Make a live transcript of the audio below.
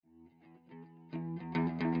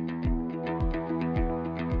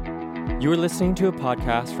You are listening to a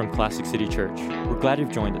podcast from Classic City Church. We're glad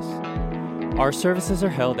you've joined us. Our services are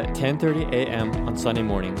held at 10:30 a.m. on Sunday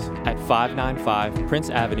mornings at 595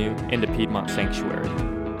 Prince Avenue in the Piedmont Sanctuary.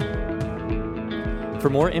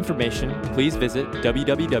 For more information, please visit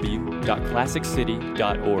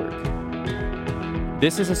www.classiccity.org.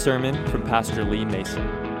 This is a sermon from Pastor Lee Mason.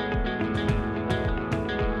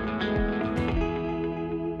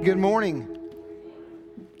 Good morning.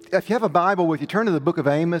 If you have a Bible with you, turn to the book of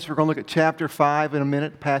Amos. We're going to look at chapter 5 in a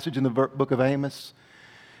minute, passage in the book of Amos,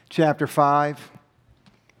 chapter 5.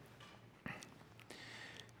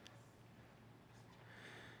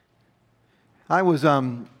 I was,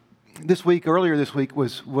 earlier this week,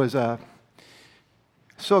 was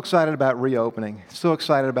so excited about reopening, so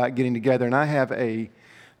excited about getting together, and I have a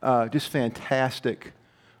just fantastic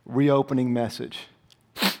reopening message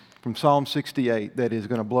from Psalm 68 that is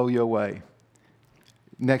going to blow you away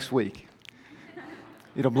next week.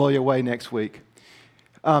 It'll blow you away next week.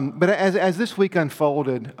 But as this week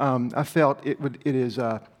unfolded, I felt it is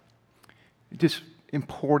just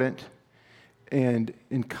important and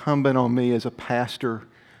incumbent on me as a pastor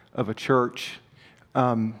of a church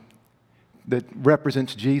that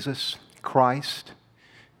represents Jesus Christ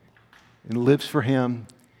and lives for Him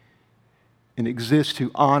and exists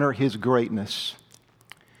to honor His greatness,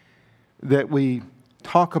 that we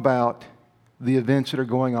talk about the events that are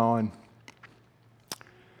going on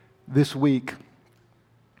this week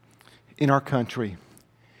in our country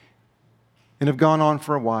and have gone on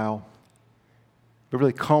for a while, but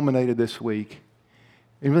really culminated this week,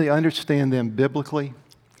 and really understand them biblically,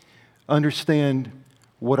 understand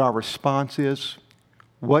what our response is,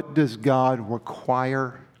 what does God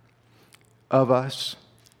require of us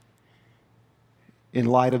in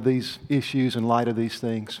light of these issues, in light of these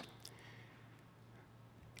things.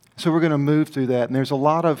 So we're going to move through that, and there's a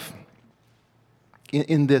lot of,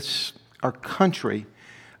 in this, our country,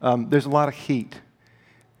 there's a lot of heat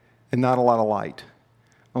and not a lot of light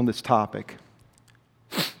on this topic.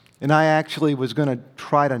 And I actually was going to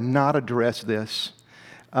try to not address this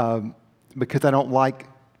because I don't like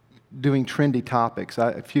doing trendy topics.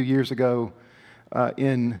 A few years ago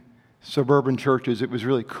in suburban churches, it was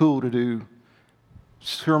really cool to do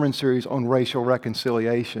sermon series on racial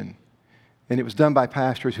reconciliation. And it was done by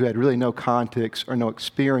pastors who had really no context or no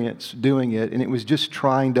experience doing it. And it was just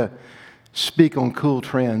trying to speak on cool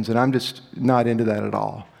trends. And I'm just not into that at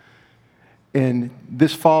all. And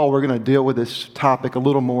this fall, we're going to deal with this topic a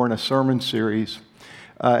little more in a sermon series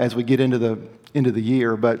as we get into the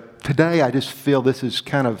year. But today, I just feel this is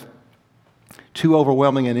kind of too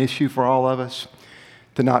overwhelming an issue for all of us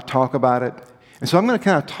to not talk about it. And so I'm going to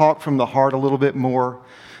kind of talk from the heart a little bit more.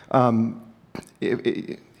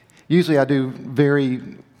 Usually I do very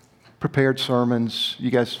prepared sermons. You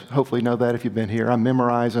guys hopefully know that if you've been here. I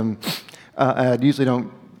memorize them. I usually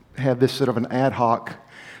don't have this sort of an ad hoc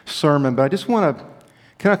sermon, but I just want to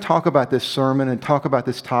kind of talk about this sermon and talk about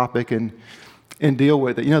this topic and deal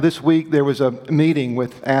with it. You know, this week there was a meeting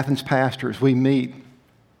with Athens pastors. We meet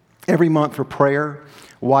every month for prayer,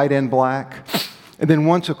 white and black. And then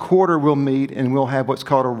once a quarter we'll meet and we'll have what's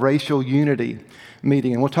called a racial unity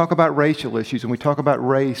meeting. And we'll talk about racial issues and we talk about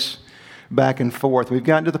race back and forth. We've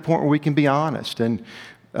gotten to the point where we can be honest, and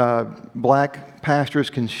black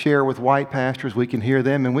pastors can share with white pastors. We can hear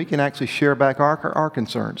them, and we can actually share back our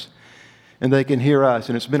concerns, and they can hear us.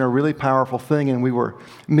 And it's been a really powerful thing. And we were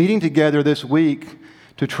meeting together this week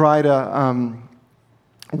to try to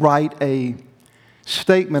write a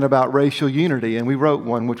statement about racial unity, and we wrote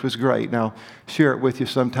one, which was great. And I'll share it with you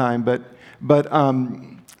sometime. But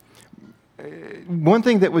one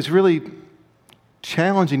thing that was really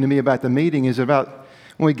challenging to me about the meeting is about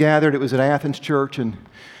when we gathered, it was at Athens Church, and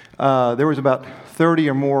there was about 30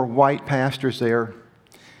 or more white pastors there.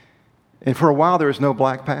 And for a while, there was no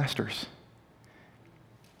black pastors.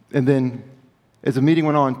 And then as the meeting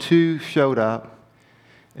went on, 2 showed up,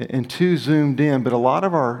 and 2 zoomed in. But a lot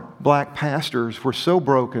of our black pastors were so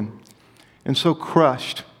broken and so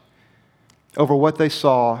crushed over what they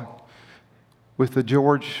saw with the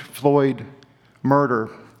George Floyd murder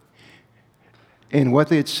and what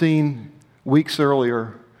they had seen weeks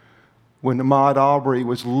earlier when Ahmaud Arbery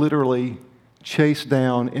was literally chased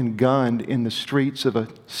down and gunned in the streets of a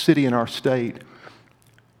city in our state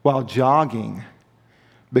while jogging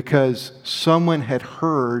because someone had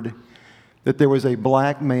heard that there was a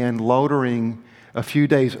black man loitering a few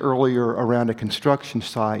days earlier around a construction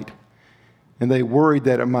site, and they worried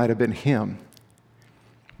that it might have been him.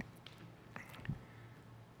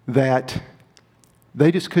 That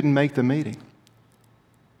they just couldn't make the meeting.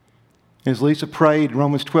 As Lisa prayed,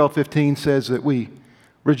 Romans 12:15 says that we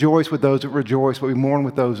rejoice with those that rejoice, but we mourn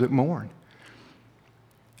with those that mourn.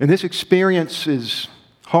 And this experience is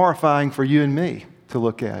horrifying for you and me to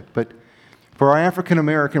look at. But for our African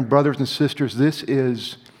American brothers and sisters, this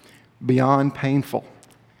is beyond painful.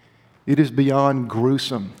 It is beyond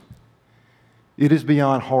gruesome. It is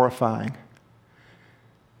beyond horrifying.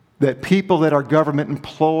 That people that our government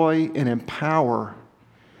employ and empower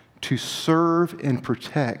to serve and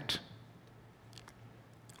protect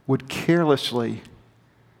would carelessly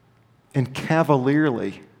and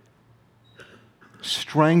cavalierly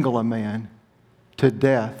strangle a man to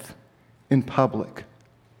death in public.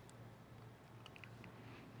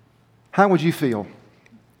 How would you feel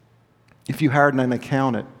if you hired an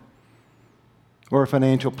accountant or a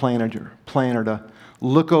financial planner to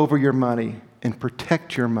look over your money and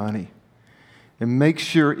protect your money and make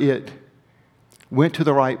sure it went to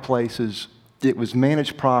the right places, it was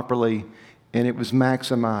managed properly, and it was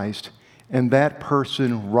maximized, and that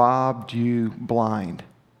person robbed you blind?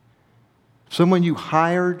 Someone you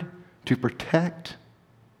hired to protect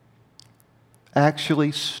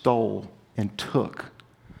actually stole and took.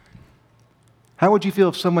 How would you feel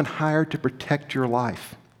if someone hired to protect your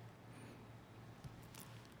life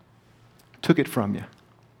took it from you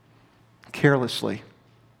carelessly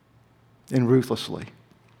and ruthlessly?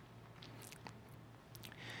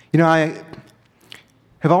 You know, I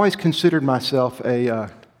have always considered myself a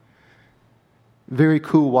very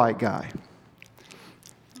cool white guy.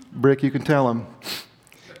 Brick, you can tell him.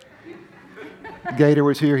 Gator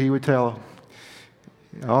was here, he would tell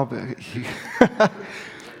him.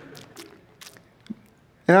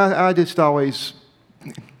 And I just always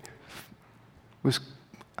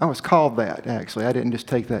I was called that, actually. I didn't just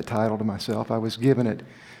take that title to myself. I was given it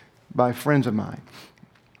by friends of mine.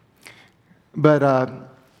 But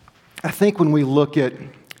I think when we look at,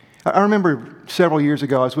 I remember several years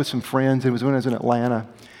ago, I was with some friends. It was when I was in Atlanta.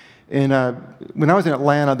 And when I was in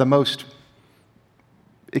Atlanta, the most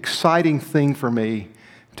exciting thing for me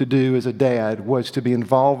to do as a dad was to be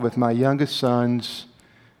involved with my youngest son's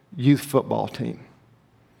youth football team.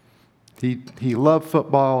 He loved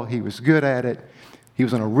football. He was good at it. He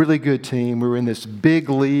was on a really good team. We were in this big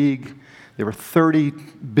league. There were 30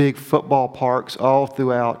 big football parks all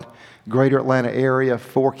throughout greater Atlanta area,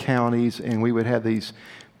 4 counties, and we would have these,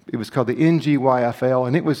 it was called the NGYFL,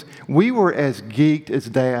 and we were as geeked as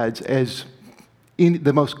dads as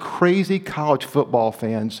the most crazy college football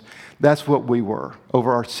fans. That's what we were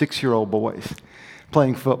over our 6-year-old boys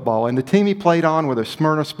playing football. And the team he played on were the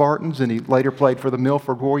Smyrna Spartans, and he later played for the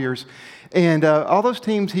Milford Warriors. And all those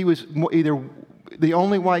teams, he was either the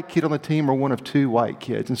only white kid on the team or one of 2 white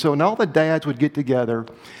kids. And so when all the dads would get together,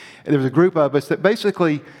 and there was a group of us that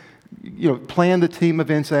basically, planned the team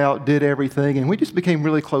events out, did everything, and we just became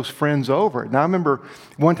really close friends over it. Now, I remember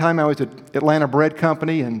one time I was at Atlanta Bread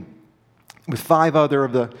Company and with 5 other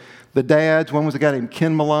of the dads. One was a guy named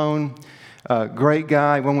Ken Malone, great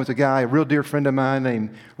guy. One was a real dear friend of mine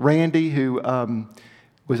named Randy, who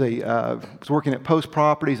was working at Post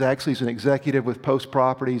Properties. Actually, he's an executive with Post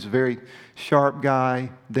Properties, a very sharp guy.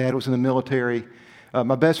 Dad was in the military.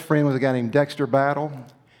 My best friend was a guy named Dexter Battle.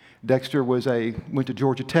 Dexter went to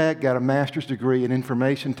Georgia Tech, got a master's degree in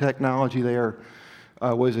information technology there.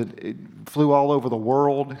 Flew all over the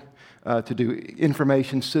world to do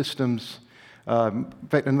information systems. In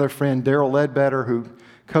fact, another friend, Daryl Ledbetter, who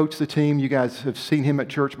coached the team. You guys have seen him at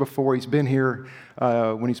church before. He's been here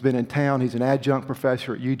when he's been in town. He's an adjunct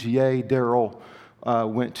professor at UGA. Daryl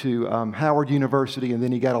went to Howard University, and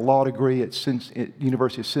then he got a law degree at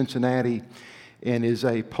University of Cincinnati, and is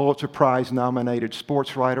a Pulitzer Prize-nominated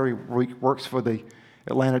sports writer. He works for the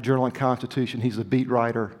Atlanta Journal-Constitution. He's the beat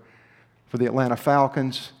writer for the Atlanta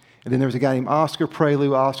Falcons. And then there was a guy named Oscar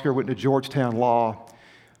Prelude. Oscar went to Georgetown Law.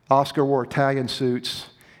 Oscar wore Italian suits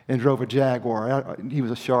and drove a Jaguar. He was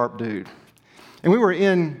a sharp dude. And we were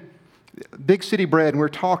in Big City Bread, and we were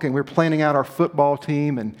talking. We were planning out our football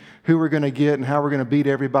team and who we're going to get and how we're going to beat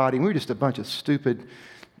everybody. And we were just a bunch of stupid,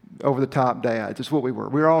 over-the-top dads. That's what we were.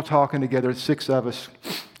 We were all talking together, 6 of us.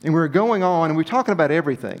 And we were going on, and we were talking about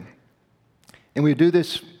everything. And we do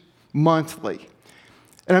this monthly.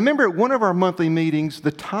 And I remember at one of our monthly meetings,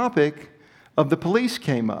 the topic of the police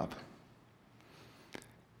came up.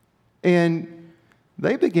 And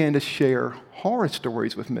they began to share horror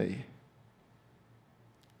stories with me.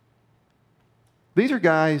 These are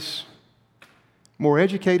guys more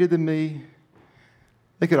educated than me.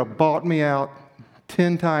 They could have bought me out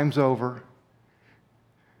 10 times over.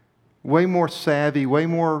 Way more savvy, way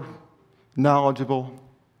more knowledgeable.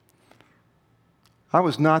 I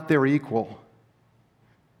was not their equal.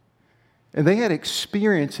 And they had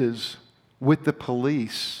experiences with the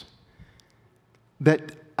police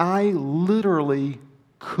that I literally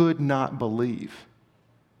could not believe.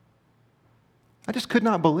 I just could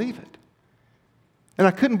not believe it. And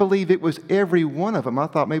I couldn't believe it was every one of them. I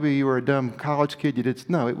thought maybe you were a dumb college kid. You did.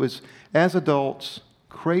 No, it was as adults,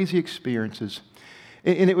 crazy experiences.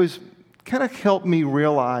 And it was kind of helped me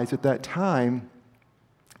realize at that time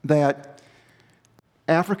that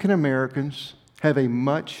African Americans have a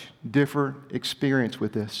much different experience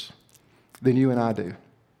with this than you and I do.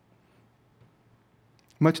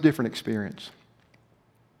 Much different experience.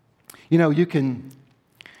 You know,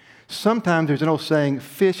 sometimes there's an old saying,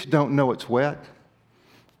 fish don't know it's wet.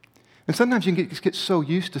 And sometimes you can get so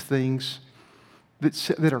used to things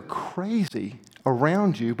that are crazy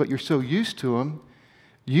around you, but you're so used to them,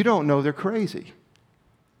 you don't know they're crazy.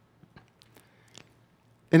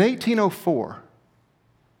 In 1804,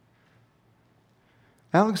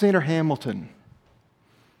 Alexander Hamilton,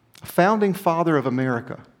 founding father of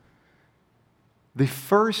America, the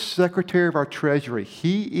first Secretary of our Treasury,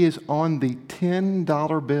 he is on the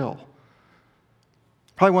 $10 bill.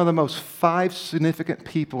 Probably one of the most 5 significant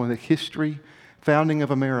people in the history, founding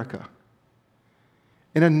of America.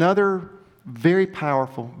 And another very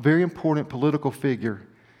powerful, very important political figure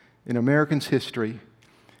in Americans' history,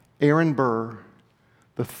 Aaron Burr,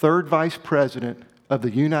 the 3rd Vice President of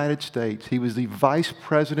the United States. He was the Vice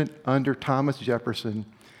President under Thomas Jefferson,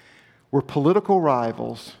 were political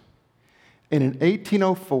rivals. And in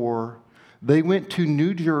 1804, they went to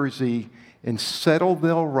New Jersey and settled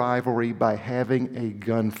their rivalry by having a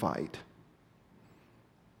gunfight.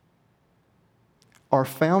 Our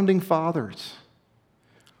founding fathers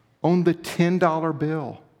owned the $10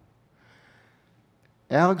 bill.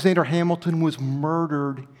 Alexander Hamilton was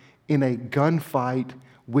murdered in a gunfight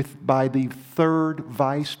by the 3rd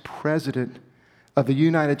Vice President of the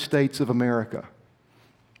United States of America.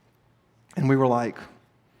 And we were like,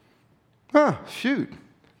 shoot.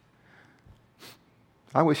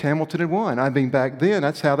 I wish Hamilton had won. I mean, back then,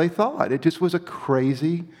 that's how they thought. It just was a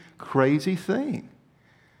crazy, crazy thing.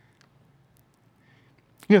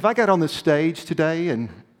 You know, if I got on the stage today and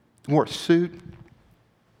wore a suit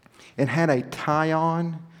and had a tie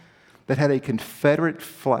on that had a Confederate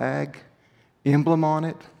flag emblem on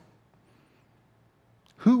it,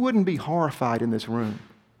 who wouldn't be horrified in this room?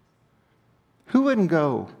 Who wouldn't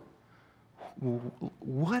go,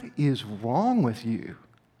 what is wrong with you?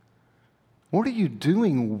 What are you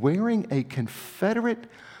doing wearing a Confederate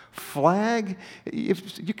flag?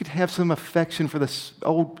 If you could have some affection for the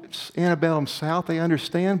old antebellum South, I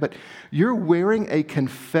understand, but you're wearing a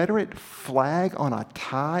Confederate flag on a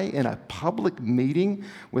tie in a public meeting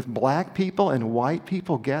with black people and white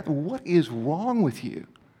people. What is wrong with you?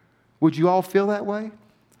 Would you all feel that way?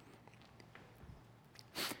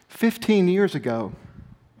 15 years ago,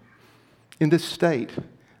 in this state,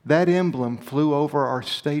 that emblem flew over our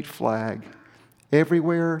state flag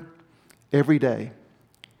everywhere, every day.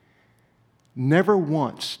 Never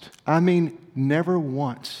once, never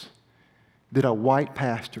once did a white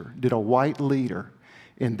pastor, did a white leader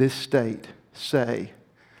in this state say,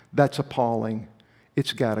 that's appalling,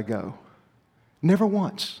 it's got to go. Never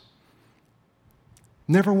once.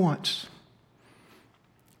 Never once.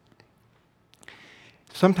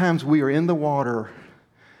 Sometimes we are in the water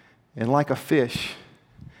and like a fish,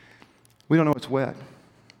 we don't know it's wet.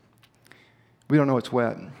 We don't know it's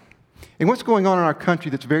wet. And what's going on in our country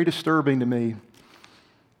that's very disturbing to me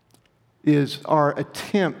is our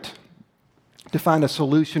attempt to find a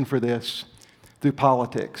solution for this through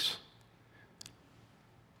politics.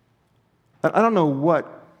 I don't know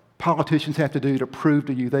what politicians have to do to prove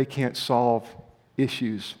to you they can't solve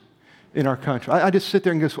issues in our country. I just sit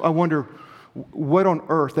there and go, I wonder what on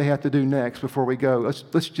earth they have to do next before we go.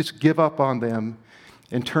 Let's just give up on them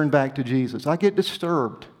and turn back to Jesus. I get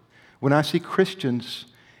disturbed when I see Christians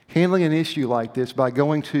handling an issue like this by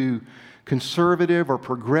going to conservative or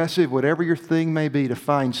progressive, whatever your thing may be, to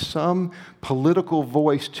find some political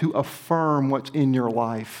voice to affirm what's in your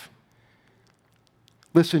life.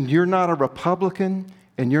 Listen, you're not a Republican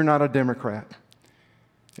and you're not a Democrat.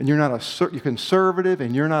 And you're not a conservative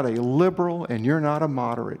and you're not a liberal and you're not a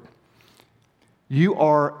moderate. You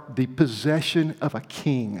are the possession of a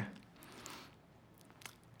king.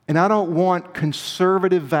 And I don't want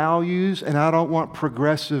conservative values and I don't want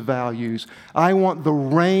progressive values. I want the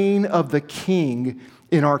reign of the king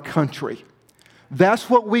in our country. That's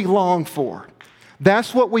what we long for.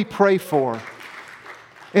 That's what we pray for.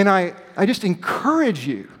 And I just encourage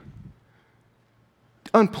you,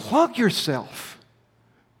 unplug yourself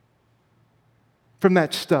from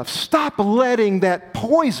that stuff. Stop letting that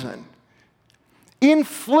poison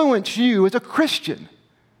influence you as a Christian.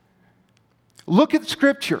 Look at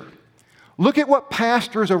Scripture. Look at what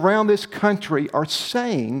pastors around this country are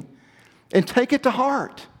saying and take it to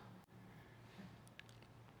heart.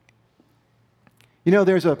 You know,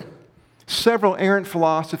 there's several errant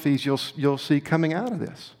philosophies you'll see coming out of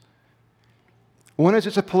this. One is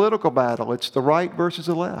it's a political battle. It's the right versus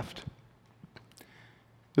the left.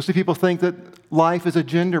 You'll see people think that life is a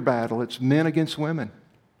gender battle. It's men against women.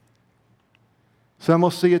 Some will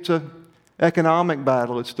see it's an economic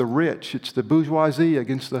battle. It's the rich. It's the bourgeoisie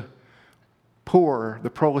against the poor, the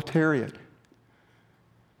proletariat.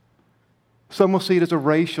 Some will see it as a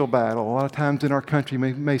racial battle. A lot of times in our country,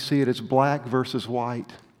 we may see it as black versus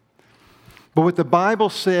white. But what the Bible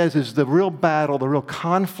says is the real battle, the real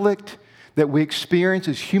conflict that we experience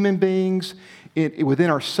as human beings within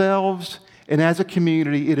ourselves and as a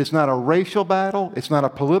community, it is not a racial battle. It's not a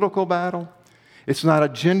political battle. It's not a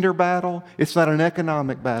gender battle. It's not an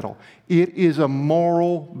economic battle. It is a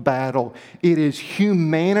moral battle. It is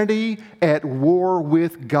humanity at war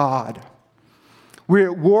with God.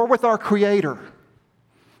 We're at war with our Creator.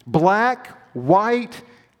 Black, white,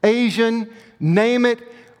 Asian, name it.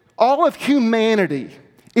 All of humanity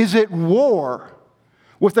is at war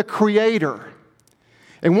with the Creator.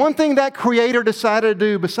 And one thing that Creator decided to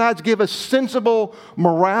do, besides give us sensible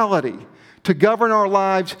morality to govern our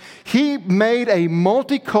lives, He made a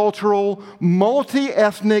multicultural,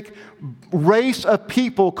 multi-ethnic race of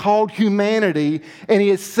people called humanity, and He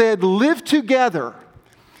has said, live together.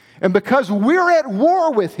 And because we're at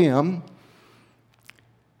war with Him,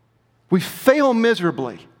 we fail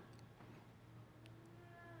miserably.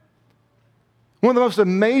 One of the most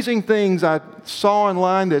amazing things I saw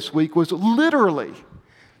online this week was literally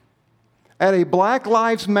at a Black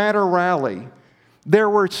Lives Matter rally, there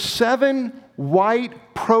were 7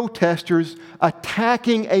 white protesters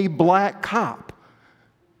attacking a black cop.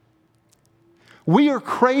 We are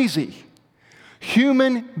crazy.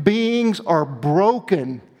 Human beings are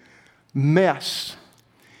broken mess.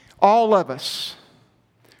 All of us.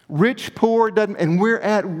 Rich, poor, doesn't, and we're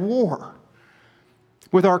at war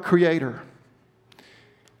with our Creator.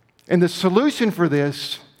 And the solution for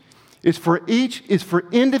this is for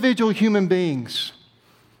individual human beings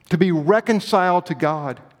to be reconciled to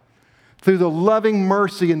God through the loving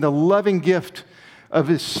mercy and the loving gift of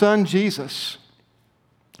His Son Jesus,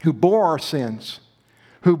 who bore our sins,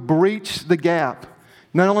 who breached the gap,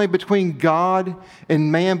 not only between God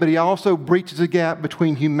and man, but He also breaches the gap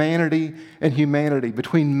between humanity and humanity,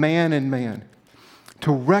 between man and man,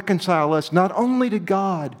 to reconcile us not only to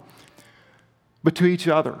God, but to each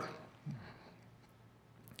other.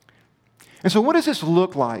 And so what does this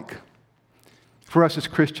look like for us as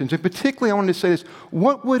Christians? And particularly I wanted to say this,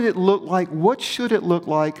 what would it look like, what should it look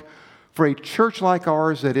like for a church like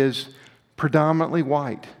ours that is predominantly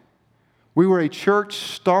white? We were a church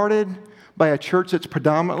started by a church that's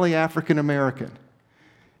predominantly African American.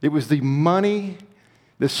 It was the money,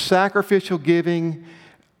 the sacrificial giving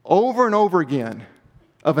over and over again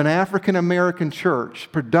of an African American church,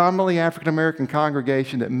 predominantly African American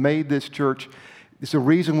congregation that made this church. It's the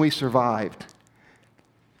reason we survived.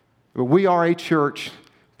 But we are a church,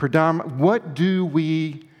 what do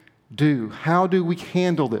we do? How do we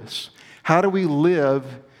handle this? How do we live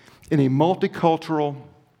in a multicultural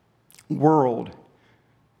world,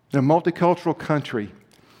 in a multicultural country,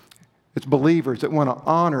 as believers that want to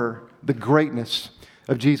honor the greatness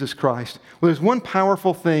of Jesus Christ? Well, there's one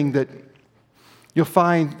powerful thing that you'll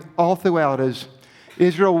find all throughout is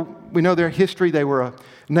Israel, we know their history, they were a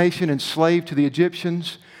nation enslaved to the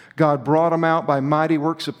Egyptians. God brought them out by mighty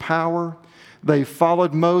works of power. They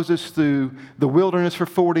followed Moses through the wilderness for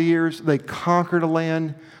 40 years. They conquered a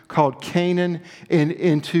land called Canaan.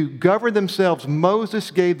 And to govern themselves, Moses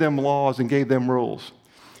gave them laws and gave them rules.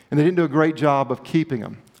 And they didn't do a great job of keeping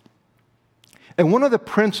them. And one of the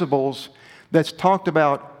principles that's talked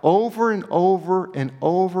about over and over and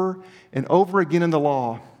over and over again in the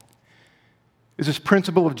law is this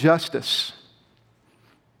principle of justice.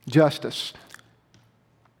 Justice.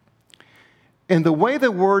 And the way the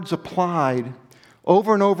word's applied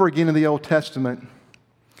over and over again in the Old Testament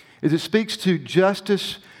is it speaks to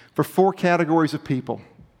justice for 4 categories of people.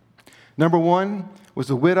 Number 1 was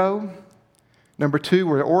the widow. Number 2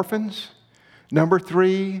 were the orphans. Number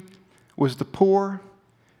 3 was the poor.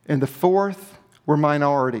 And the 4th were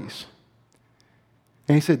minorities.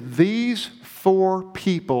 And he said, these 4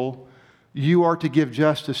 people you are to give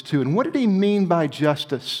justice to. And what did he mean by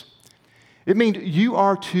justice? It means you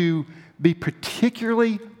are to be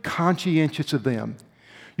particularly conscientious of them.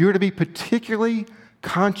 You are to be particularly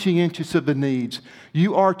conscientious of the needs.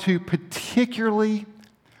 You are to particularly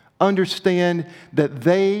understand that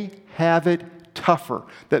they have it tougher.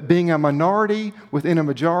 That being a minority within a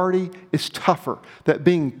majority is tougher. That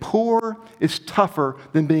being poor is tougher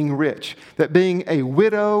than being rich. That being a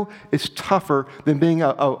widow is tougher than being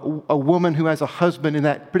a woman who has a husband in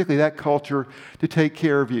that, particularly that culture, to take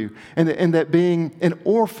care of you. And that being an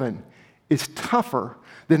orphan is tougher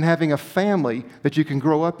than having a family that you can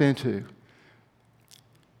grow up into.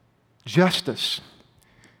 Justice.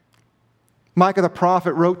 Micah the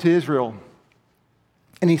prophet wrote to Israel,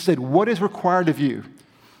 and he said, what is required of you,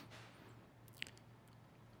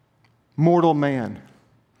 mortal man?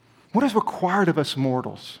 What is required of us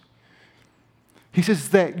mortals? He says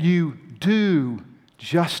that you do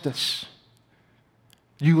justice,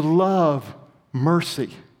 you love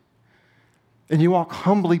mercy, and you walk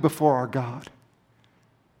humbly before our God.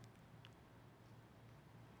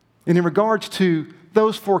 And in regards to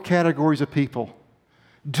those four categories of people,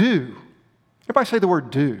 do. Everybody say the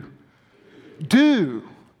word do. Do.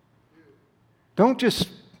 Don't just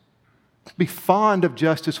be fond of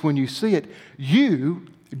justice when you see it. You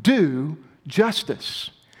do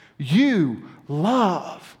justice. You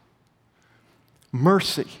love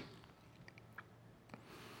mercy.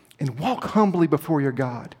 And walk humbly before your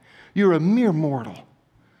God. You're a mere mortal.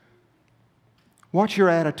 Watch your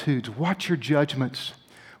attitudes. Watch your judgments.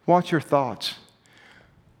 Watch your thoughts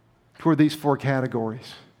toward these four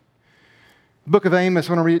categories. The book of Amos,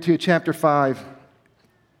 I want to read it to you, chapter 5.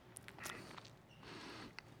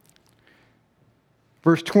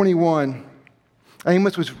 Verse 21.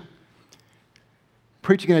 Amos was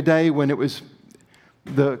preaching in a day when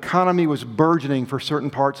the economy was burgeoning for certain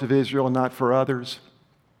parts of Israel and not for others.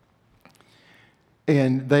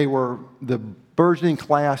 And the burgeoning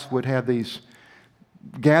class would have these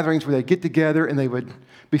gatherings where they'd get together and they would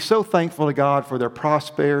be so thankful to God for their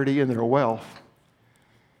prosperity and their wealth.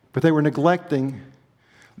 But they were neglecting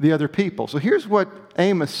the other people. So here's what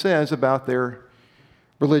Amos says about their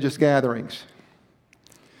religious gatherings.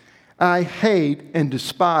 I hate and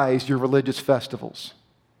despise your religious festivals.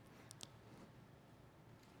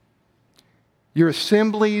 Your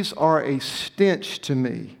assemblies are a stench to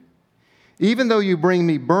me. Even though you bring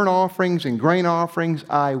me burnt offerings and grain offerings,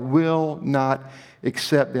 I will not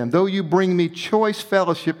accept them. Though you bring me choice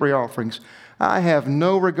fellowship offerings, I have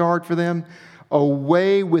no regard for them.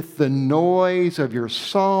 Away with the noise of your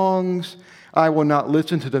songs. I will not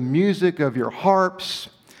listen to the music of your harps.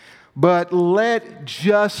 But let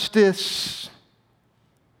justice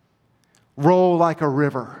roll like a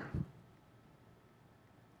river.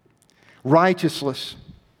 Righteousness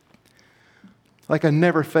like a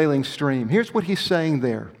never-failing stream. Here's what he's saying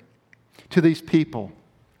there to these people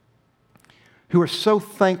who are so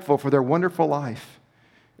thankful for their wonderful life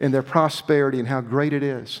and their prosperity and how great it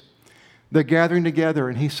is. They're gathering together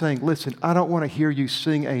and he's saying, listen, I don't want to hear you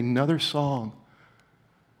sing another song.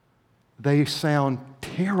 They sound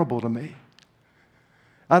terrible to me.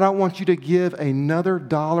 I don't want you to give another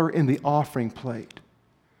dollar in the offering plate.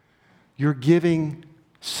 Your giving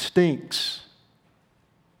stinks.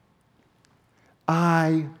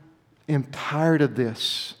 I am tired of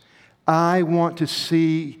this. I want to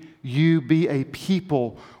see you be a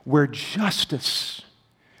people where justice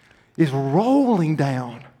is rolling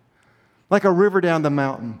down like a river down the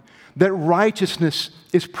mountain, that righteousness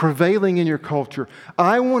is prevailing in your culture.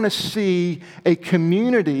 I want to see a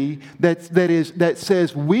community that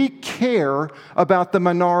says we care about the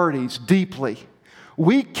minorities deeply.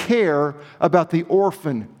 We care about the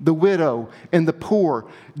orphan, the widow, and the poor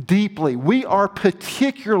deeply. We are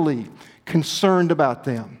particularly concerned about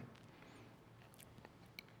them.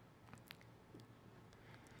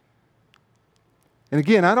 And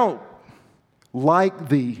again, I don't like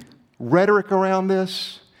the rhetoric around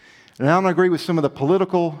this, and I don't agree with some of the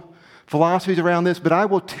political philosophies around this, but I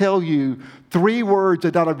will tell you three words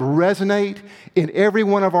that ought to resonate in every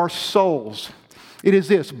one of our souls. It is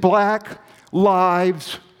this: Black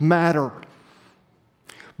Lives Matter.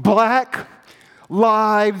 Black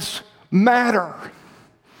Lives Matter.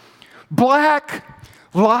 Black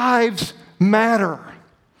Lives Matter.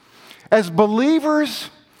 As believers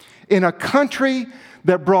in a country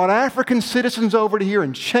that brought African citizens over to here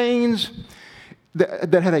in chains,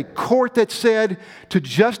 that had a court that said to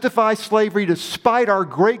justify slavery despite our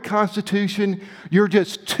great Constitution, you're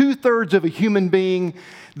just 2/3 of a human being,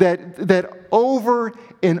 that over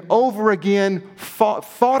and over again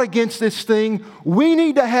fought against this thing. We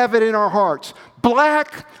need to have it in our hearts.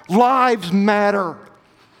 Black lives matter.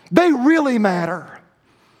 They really matter.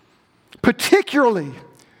 Particularly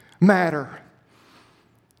matter.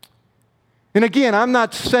 And again, I'm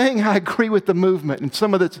not saying I agree with the movement and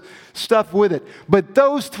some of the stuff with it, but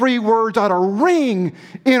those three words ought to ring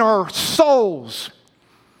in our souls.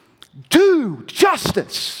 Do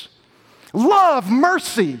justice. Love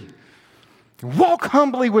mercy. Walk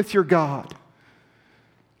humbly with your God.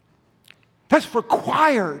 That's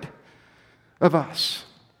required of us.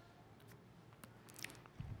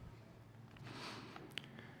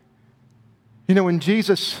 You know, when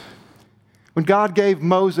God gave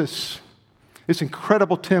Moses this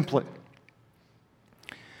incredible template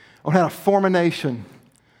on how to form a nation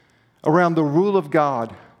around the rule of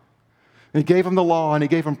God, and He gave him the law, and He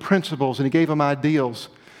gave him principles, and He gave him ideals,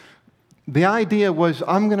 the idea was,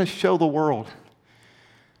 I'm going to show the world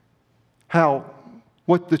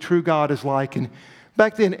what the true God is like. And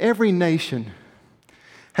back then, every nation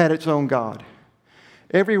had its own God.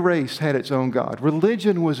 Every race had its own God.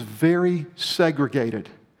 Religion was very segregated.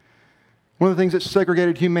 One of the things that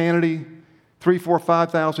segregated humanity 3,000, 4,000,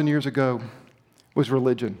 5,000 years ago was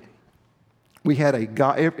religion. We had a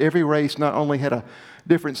God. Every race not only had a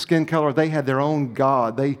different skin color, they had their own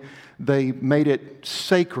God. They made it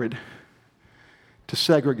sacred to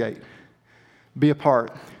segregate, be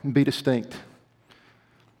apart, and be distinct.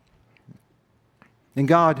 And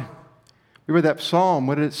God, we read that psalm,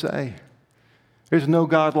 what did it say? There's no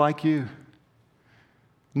God like you.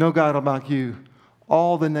 No God like you.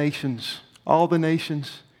 All the nations,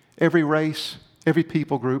 every race, every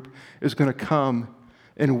people group is going to come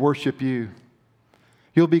and worship you.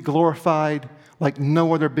 You'll be glorified like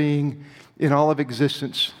no other being in all of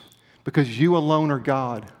existence because you alone are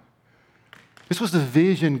God. This was the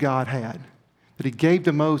vision God had that He gave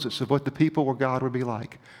to Moses of what the people of God would be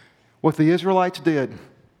like. What the Israelites did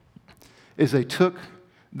is they took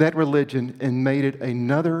that religion and made it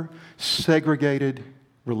another segregated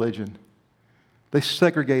religion. They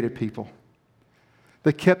segregated people.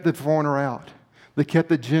 They kept the foreigner out. They kept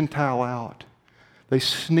the Gentile out. They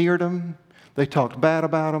sneered them. They talked bad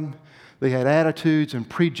about them. They had attitudes and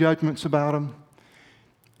prejudgments about them.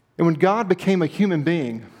 And when God became a human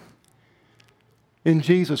being in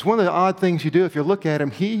Jesus, one of the odd things you do if you look at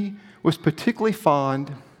Him, He was particularly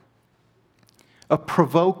fond of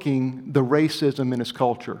provoking the racism in His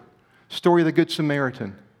culture. Story of the Good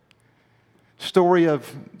Samaritan. Story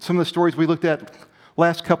of some of the stories we looked at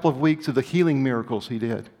last couple of weeks of the healing miracles He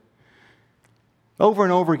did. Over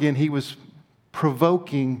and over again, He was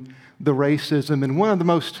provoking the racism. And one of the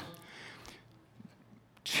most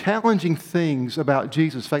challenging things about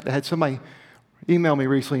Jesus, in fact, I had somebody email me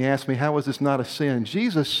recently and ask me, how is this not a sin?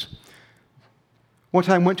 Jesus one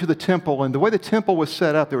time went to the temple, and the way the temple was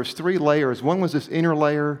set up, there was 3 layers. One was this inner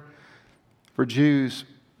layer for Jews,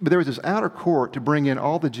 but there was this outer court to bring in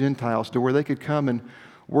all the Gentiles to where they could come and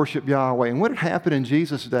worship Yahweh. And what had happened in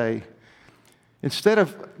Jesus' day, instead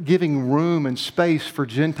of giving room and space for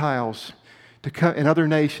Gentiles to come, and other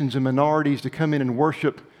nations and minorities to come in and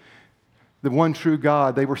worship the one true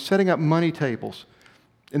God, they were setting up money tables,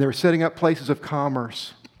 and they were setting up places of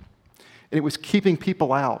commerce. And it was keeping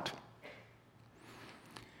people out.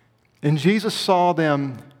 And Jesus saw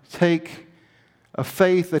them take a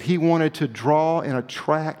faith that He wanted to draw and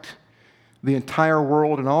attract the entire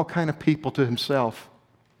world and all kind of people to Himself,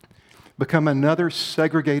 become another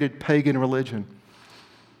segregated pagan religion.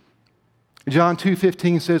 John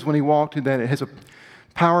 2:15 says when He walked in that, it has a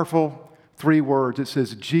powerful 3 words. It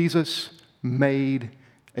says, Jesus made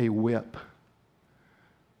a whip.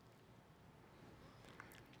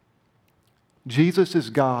 Jesus is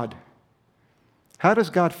God. How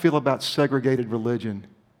does God feel about segregated religion?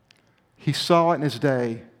 He saw it in His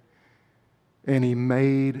day, and He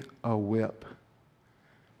made a whip.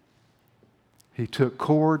 He took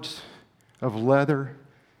cords of leather.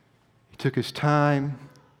 He took His time.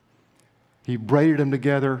 He braided them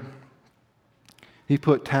together. He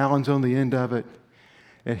put talons on the end of it,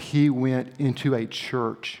 and He went into a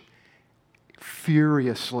church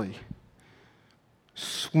furiously,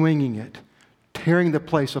 swinging it, tearing the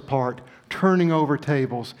place apart, turning over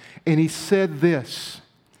tables. And He said this,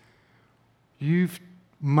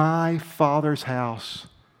 my Father's house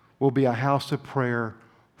will be a house of prayer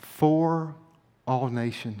for all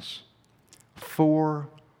nations, for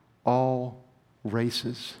all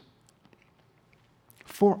races,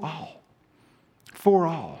 for all. For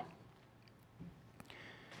all.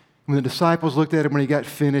 When the disciples looked at Him when He got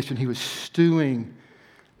finished and He was stewing,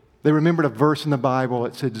 they remembered a verse in the Bible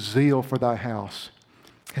that said, zeal for Thy house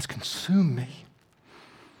has consumed me.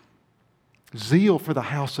 Zeal for the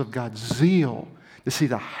house of God. Zeal to see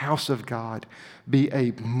the house of God be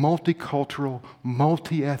a multicultural,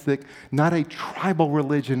 multi-ethnic, not a tribal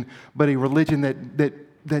religion, but a religion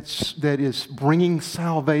that is bringing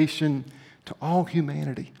salvation to all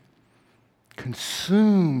humanity.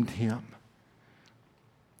 Consumed Him.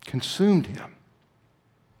 Consumed Him.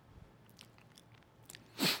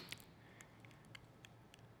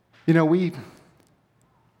 You know, we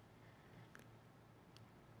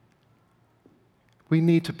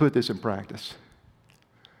need to put this in practice.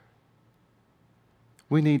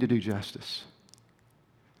 We need to do justice.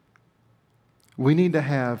 We need to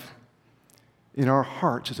have in our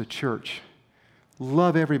hearts as a church,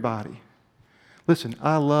 love everybody. Listen,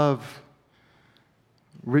 I love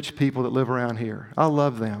rich people that live around here. I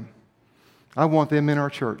love them. I want them in our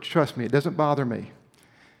church. Trust me, it doesn't bother me.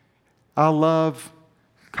 I love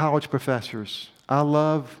college professors. I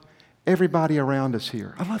love everybody around us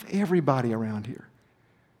here. I love everybody around here.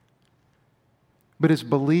 But as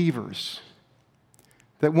believers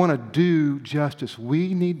that want to do justice,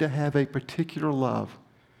 we need to have a particular love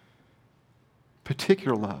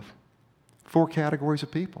for categories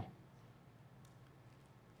of people.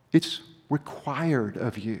 It's required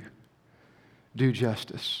of you. Do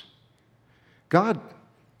justice. God,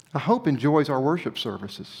 I hope, enjoys our worship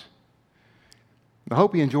services. I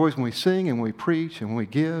hope He enjoys when we sing and when we preach and when we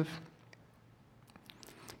give.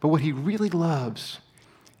 But what He really loves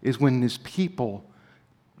is when His people,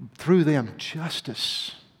 through them,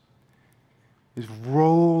 justice is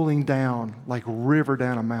rolling down like a river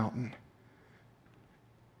down a mountain.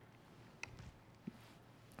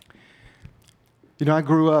 You know, I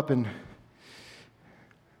grew up and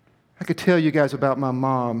I could tell you guys about my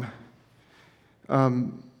mom.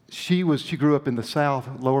 She grew up in the South,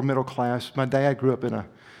 lower middle class. My dad grew up in a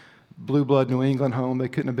blue blood New England home. They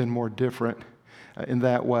couldn't have been more different in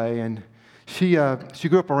that way. And she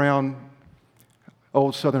grew up around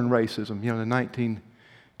old Southern racism, you know, the 1920s,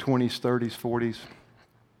 30s, 40s.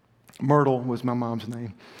 Myrtle was my mom's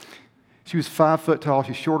name. She was 5 foot tall.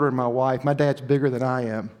 She's shorter than my wife. My dad's bigger than I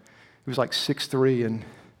am. He was like 6'3", and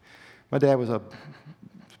my dad was a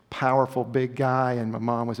powerful, big guy, and my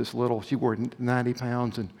mom was this little, she wore 90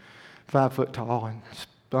 pounds and 5 foot tall and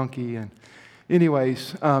spunky. And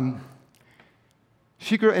anyways,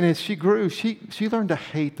 she grew, and as she grew, she learned to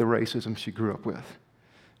hate the racism she grew up with.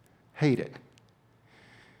 Hate it.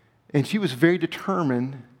 And she was very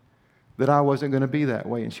determined that I wasn't going to be that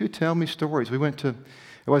way. And she would tell me stories. We went to,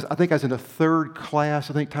 I think I was in the third class.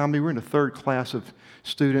 I think, Tommy, we were in the third class of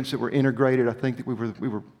students that were integrated. I think that we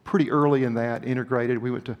were pretty early in that, integrated.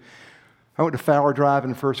 I went to Fowler Drive in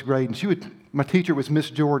the first grade, and my teacher was Miss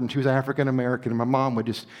Jordan. She was African American, and my mom would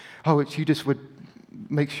she just would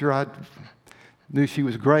make sure I knew she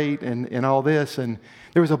was great and all this. And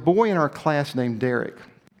there was a boy in our class named Derek,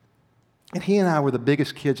 and he and I were the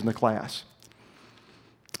biggest kids in the class,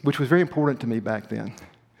 which was very important to me back then.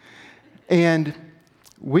 And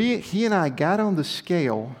he and I got on the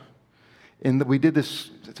scale, and we did this,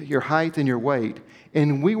 your height and your weight,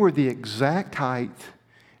 and we were the exact height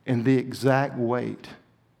and the exact weight.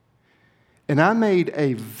 And I made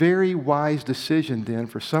a very wise decision then,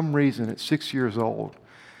 for some reason at 6 years old,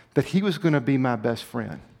 that he was going to be my best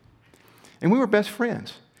friend. And we were best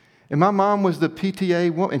friends. And my mom was the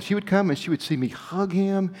PTA woman, and she would come and she would see me hug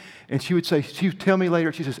him, and she would tell me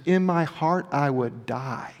later, she says, in my heart, I would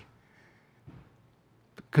die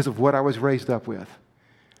because of what I was raised up with.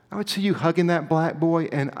 I would see you hugging that black boy,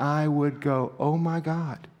 and I would go, oh my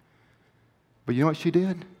God. But you know what she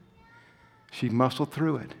did? She muscled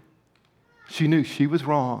through it. She knew she was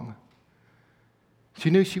wrong. She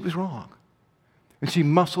knew she was wrong. And she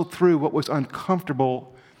muscled through what was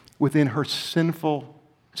uncomfortable within her sinful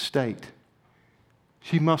state.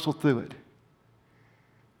 She muscled through it.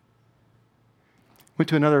 Went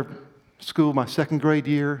to another school my second grade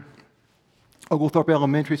year, Oglethorpe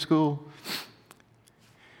Elementary School.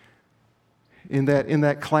 In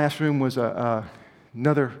that classroom was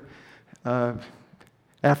another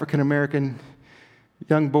African-American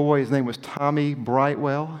young boy. His name was Tommy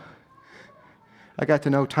Brightwell. I got to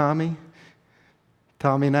know Tommy.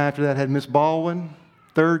 Tommy and I, after that, had Miss Baldwin,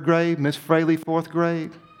 3rd grade, Miss Fraley, 4th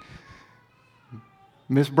grade,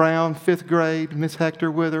 Miss Brown, 5th grade, Miss Hector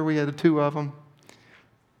with her. We had the 2 of them.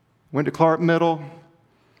 Went to Clark Middle.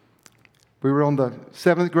 We were on the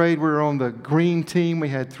 7th grade. We were on the green team. We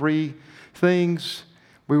had 3 things.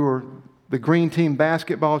 We were the green team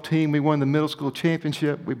basketball team. We won the middle school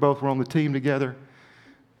championship. We both were on the team together.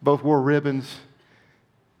 Both wore ribbons.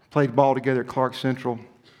 Played ball together at Clark Central.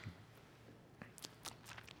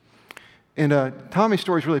 And Tommy's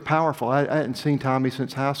story is really powerful. I hadn't seen Tommy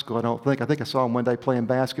since high school, I don't think. I think I saw him one day playing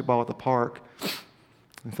basketball at the park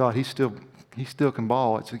and thought he still can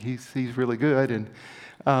ball. He's really good. And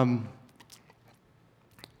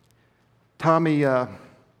Tommy,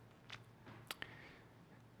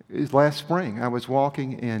 last spring, I was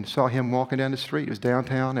walking and saw him walking down the street. It was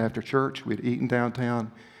downtown after church. We'd eaten downtown.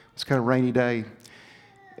 It was kind of a rainy day.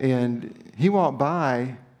 And he walked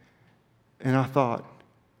by, and I thought,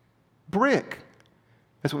 Brick.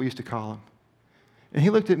 That's what we used to call him. And he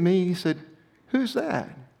looked at me, he said, who's that?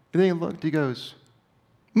 And then he looked, he goes,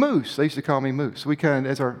 Moose. They used to call me Moose. We kind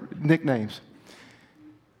of, as our nicknames.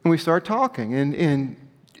 And we started talking. And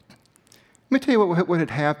let me tell you what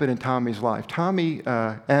had happened in Tommy's life. Tommy,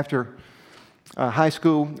 after high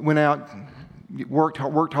school, went out,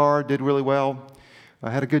 worked hard, did really well,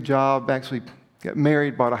 had a good job, actually got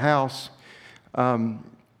married, bought a house,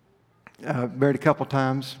 married a couple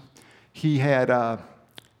times. He had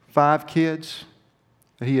 5 kids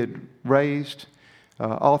that he had raised,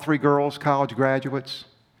 all 3 girls, college graduates.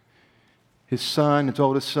 His son, his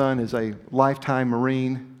oldest son, is a lifetime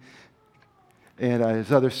Marine, and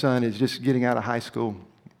his other son is just getting out of high school.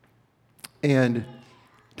 And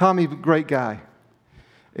Tommy, great guy.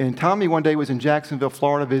 And Tommy one day was in Jacksonville,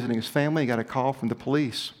 Florida, visiting his family. He got a call from the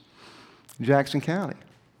police in Jackson County.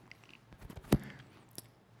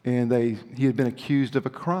 And he had been accused of a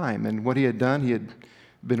crime. And what he had done, he had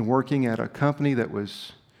been working at a company that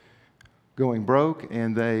was going broke,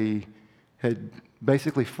 and they had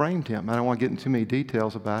basically framed him. I don't want to get into too many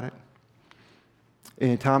details about it.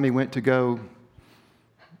 And Tommy went to go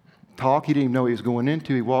talk. He didn't even know what he was going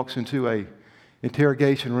into. He walks into a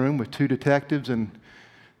interrogation room with 2 detectives and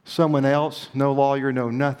someone else, no lawyer, no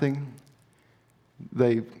nothing.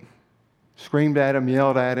 They screamed at him,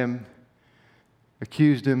 yelled at him,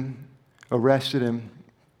 accused him, arrested him.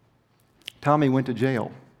 Tommy went to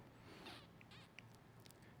jail.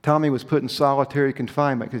 Tommy was put in solitary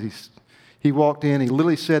confinement because he walked in, he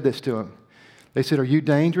literally said this to him. They said, are you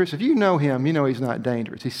dangerous? If you know him, you know he's not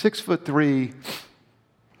dangerous. He's 6'3",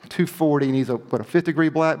 240, and he's a 5th degree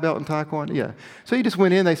black belt in Taekwondo? Yeah. So he just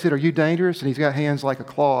went in, they said, are you dangerous? And he's got hands like a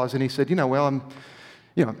claws. And he said, well, I'm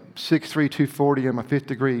 6'3", 240, I'm a 5th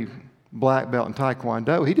degree black belt in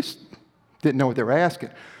Taekwondo. He just didn't know what they were asking.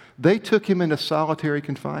 They took him into solitary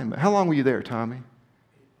confinement. How long were you there, Tommy?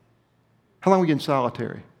 How long were you in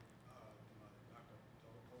solitary?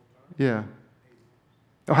 Yeah.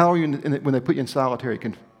 Oh, how long were you when they put you in solitary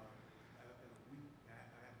confinement?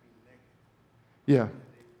 Yeah.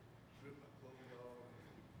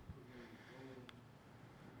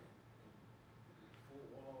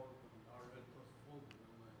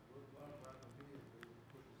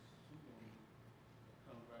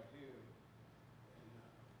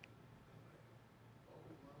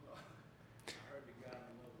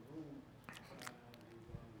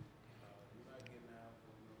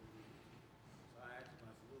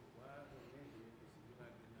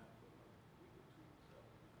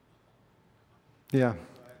 Yeah.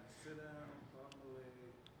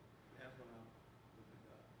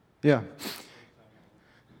 Yeah.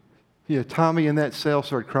 Yeah, Tommy in that cell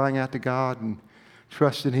started crying out to God and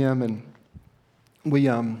trusted Him. And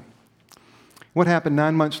what happened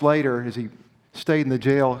 9 months later, as he stayed in the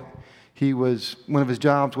jail, one of his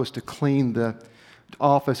jobs was to clean the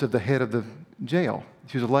office of the head of the jail.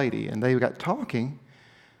 She was a lady, and they got talking.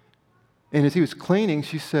 And as he was cleaning,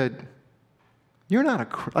 she said, "You're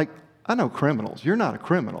not I know criminals. You're not a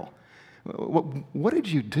criminal. What did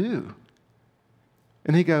you do?"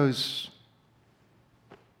 And he goes,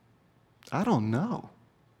 "I don't know."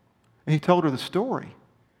 And he told her the story.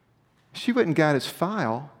 She went and got his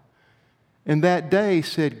file, and that day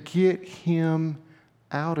said, "Get him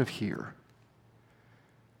out of here."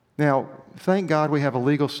 Now, thank God we have a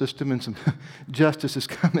legal system and some justice is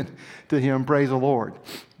coming to him, praise the Lord.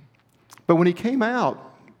 But when he came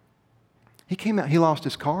out, he lost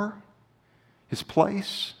his car, his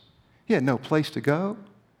place. He had no place to go.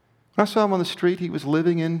 When I saw him on the street, he was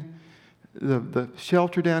living in the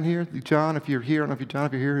shelter down here. John, if you're here, I don't know if you're John,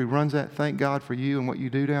 if you're here, who runs that, thank God for you and what you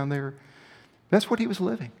do down there. That's what he was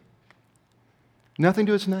living. Nothing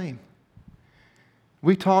to his name.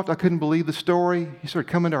 We talked, I couldn't believe the story. He started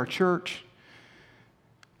coming to our church.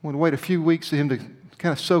 I wanted to wait a few weeks for him to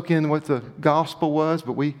kind of soak in what the gospel was,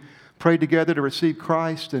 but we prayed together to receive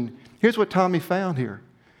Christ. And here's what Tommy found here.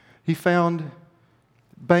 He found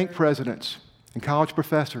bank presidents and college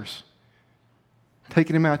professors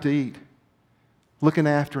taking him out to eat, looking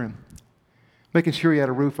after him, making sure he had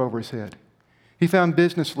a roof over his head. He found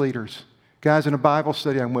business leaders, guys in a Bible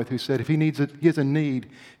study I'm with, who said if he has a need,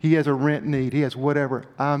 he has a rent need, he has whatever,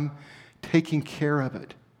 I'm taking care of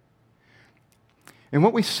it. And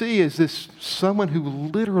what we see is this someone who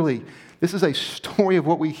literally, this is a story of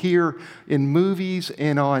what we hear in movies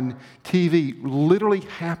and on TV, literally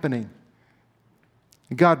happening.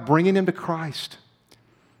 God bringing him to Christ,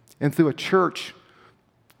 and through a church,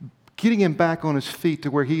 getting him back on his feet to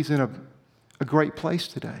where he's in a great place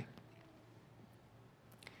today.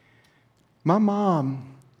 My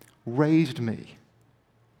mom raised me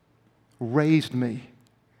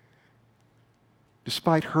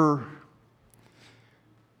despite her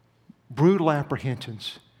brutal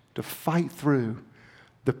apprehensions, to fight through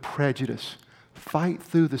the prejudice, fight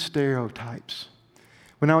through the stereotypes.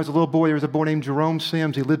 When I was a little boy, there was a boy named Jerome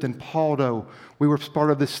Sims. He lived in Paldo. We were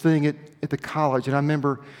part of this thing at the college, and I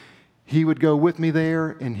remember he would go with me there,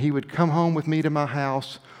 and he would come home with me to my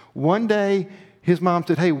house. One day, his mom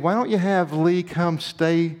said, "Hey, why don't you have Lee come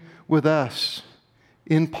stay with us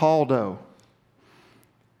in Paldo?"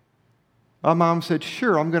 My mom said,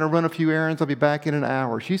 "Sure, I'm going to run a few errands. I'll be back in an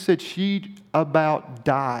hour." She said she about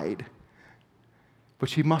died, but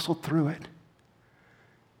she muscled through it.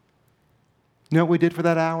 You know what we did for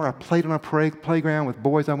that hour? I played on a playground with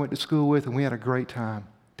boys I went to school with, and we had a great time.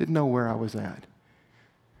 Didn't know where I was at.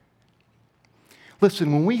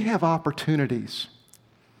 Listen, when we have opportunities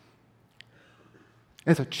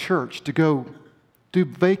as a church to go do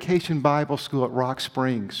vacation Bible school at Rock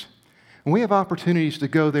Springs, and we have opportunities to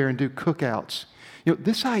go there and do cookouts,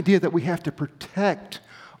 this idea that we have to protect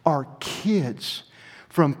our kids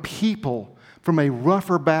from people from a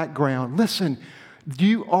rougher background. Listen,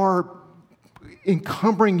 you are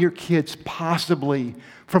encumbering your kids possibly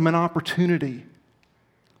from an opportunity.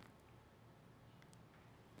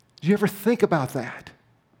 Do you ever think about that?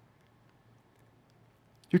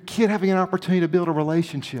 Your kid having an opportunity to build a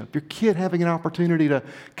relationship. Your kid having an opportunity to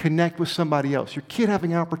connect with somebody else. Your kid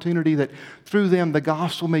having an opportunity that through them the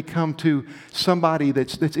gospel may come to somebody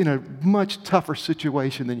that's in a much tougher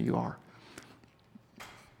situation than you are.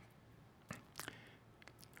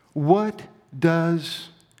 What does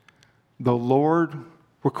the Lord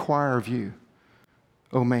require of you,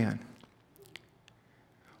 oh man?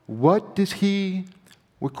 What does He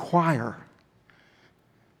require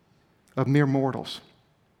of mere mortals?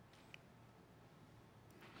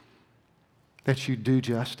 That you do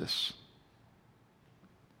justice,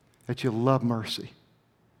 that you love mercy,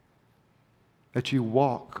 that you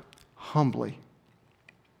walk humbly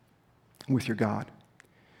with your God.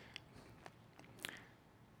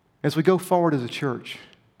 As we go forward as a church,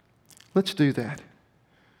 let's do that.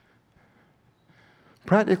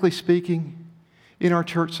 Practically speaking, in our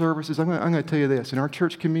church services, I'm going to tell you this. In our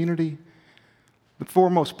church community, the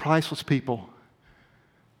foremost priceless people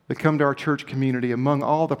that come to our church community, among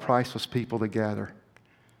all the priceless people that gather,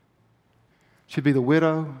 should be the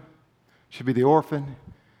widow, should be the orphan,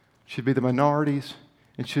 should be the minorities,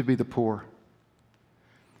 and should be the poor.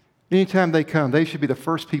 Anytime they come, they should be the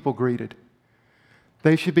first people greeted.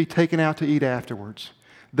 They should be taken out to eat afterwards.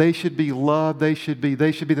 They should be loved. They should be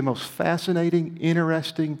the most fascinating,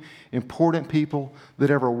 interesting, important people that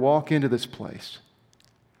ever walk into this place.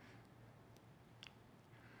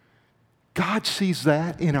 God sees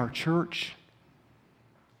that in our church.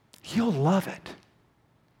 He'll love it.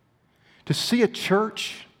 To see a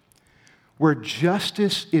church where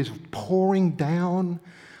justice is pouring down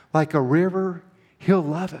like a river, He'll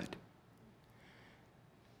love it.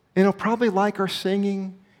 And He'll probably like our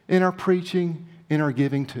singing and our preaching and our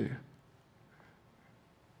giving too.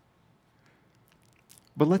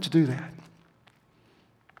 But let's do that.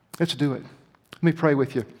 Let's do it. Let me pray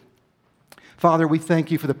with you. Father, we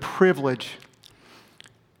thank You for the privilege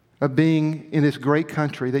of being in this great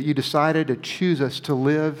country, that You decided to choose us to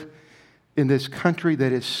live in this country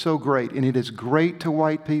that is so great. And it is great to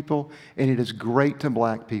white people, and it is great to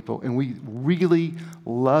black people. And we really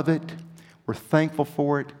love it. We're thankful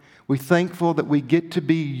for it. We're thankful that we get to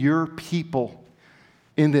be Your people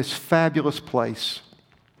in this fabulous place.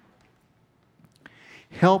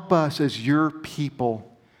 Help us as Your people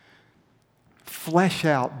flesh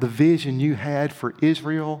out the vision You had for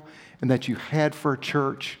Israel and that You had for a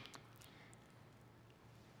church.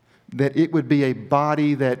 That it would be a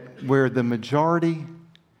body where the majority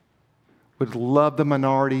would love the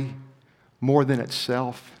minority more than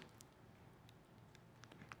itself.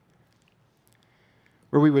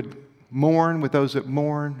 Where we would mourn with those that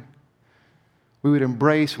mourn. We would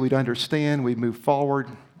embrace, we'd understand, we'd move forward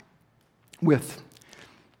with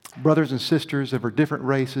brothers and sisters of our different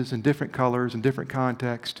races and different colors and different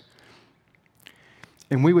contexts.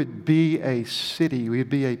 And we would be a city, we would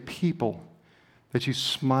be a people that You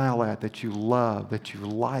smile at, that You love, that You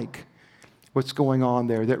like what's going on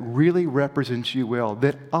there, that really represents You well,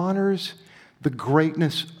 that honors the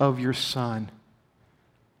greatness of Your Son.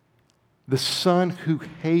 The Son who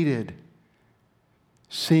hated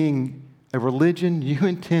seeing a religion You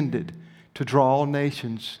intended to draw all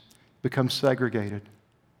nations become segregated.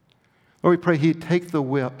 Lord, we pray He'd take the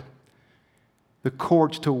whip, the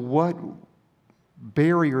cords to what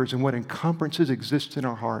barriers and what encumbrances exist in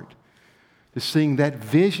our heart, to seeing that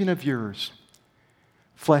vision of Yours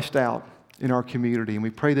fleshed out in our community. And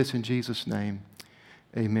we pray this in Jesus' name.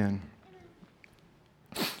 Amen.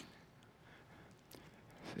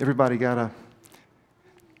 everybody got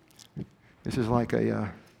this is like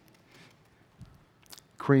a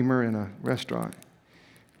creamer in a restaurant.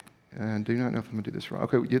 And do not know if I'm going to do this wrong.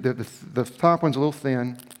 Okay, the top one's a little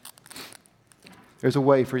thin. There's a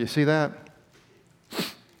wafer. You see that?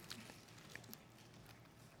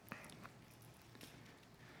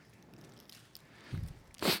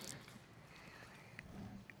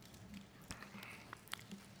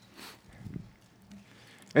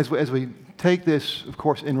 As we take this, of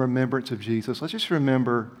course, in remembrance of Jesus, let's just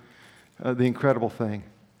remember the incredible thing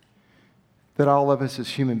that all of us as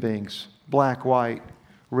human beings, black, white,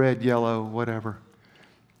 red, yellow, whatever,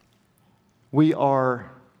 we are,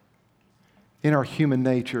 in our human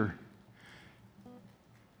nature,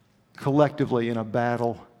 collectively in a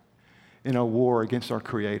battle, in a war against our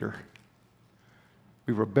Creator.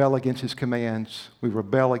 We rebel against His commands. We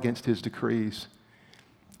rebel against His decrees.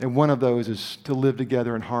 And one of those is to live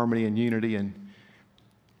together in harmony and unity and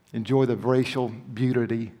enjoy the racial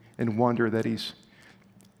beauty and wonder that He's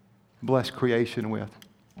blessed creation with.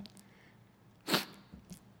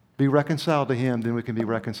 Be reconciled to Him, then we can be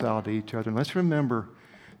reconciled to each other. And let's remember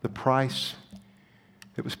the price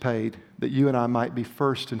that was paid that you and I might be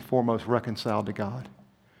first and foremost reconciled to God.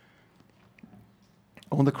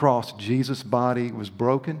 On the cross, Jesus' body was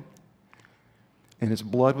broken and His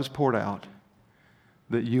blood was poured out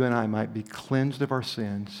that you and I might be cleansed of our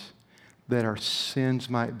sins, that our sins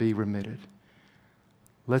might be remitted.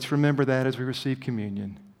 Let's remember that as we receive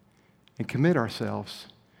communion and commit ourselves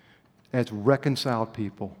as reconciled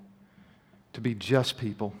people to be just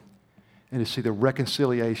people and to see the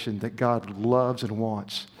reconciliation that God loves and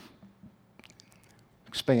wants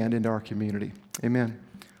expand into our community. Amen.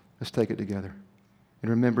 Let's take it together in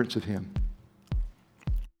remembrance of Him.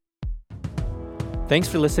 Thanks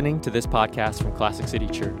for listening to this podcast from Classic City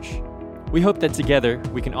Church. We hope that together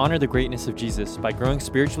we can honor the greatness of Jesus by growing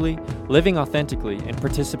spiritually, living authentically, and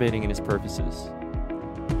participating in His purposes.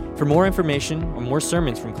 For more information or more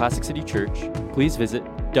sermons from Classic City Church, please visit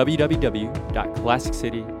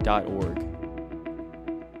www.classiccity.org.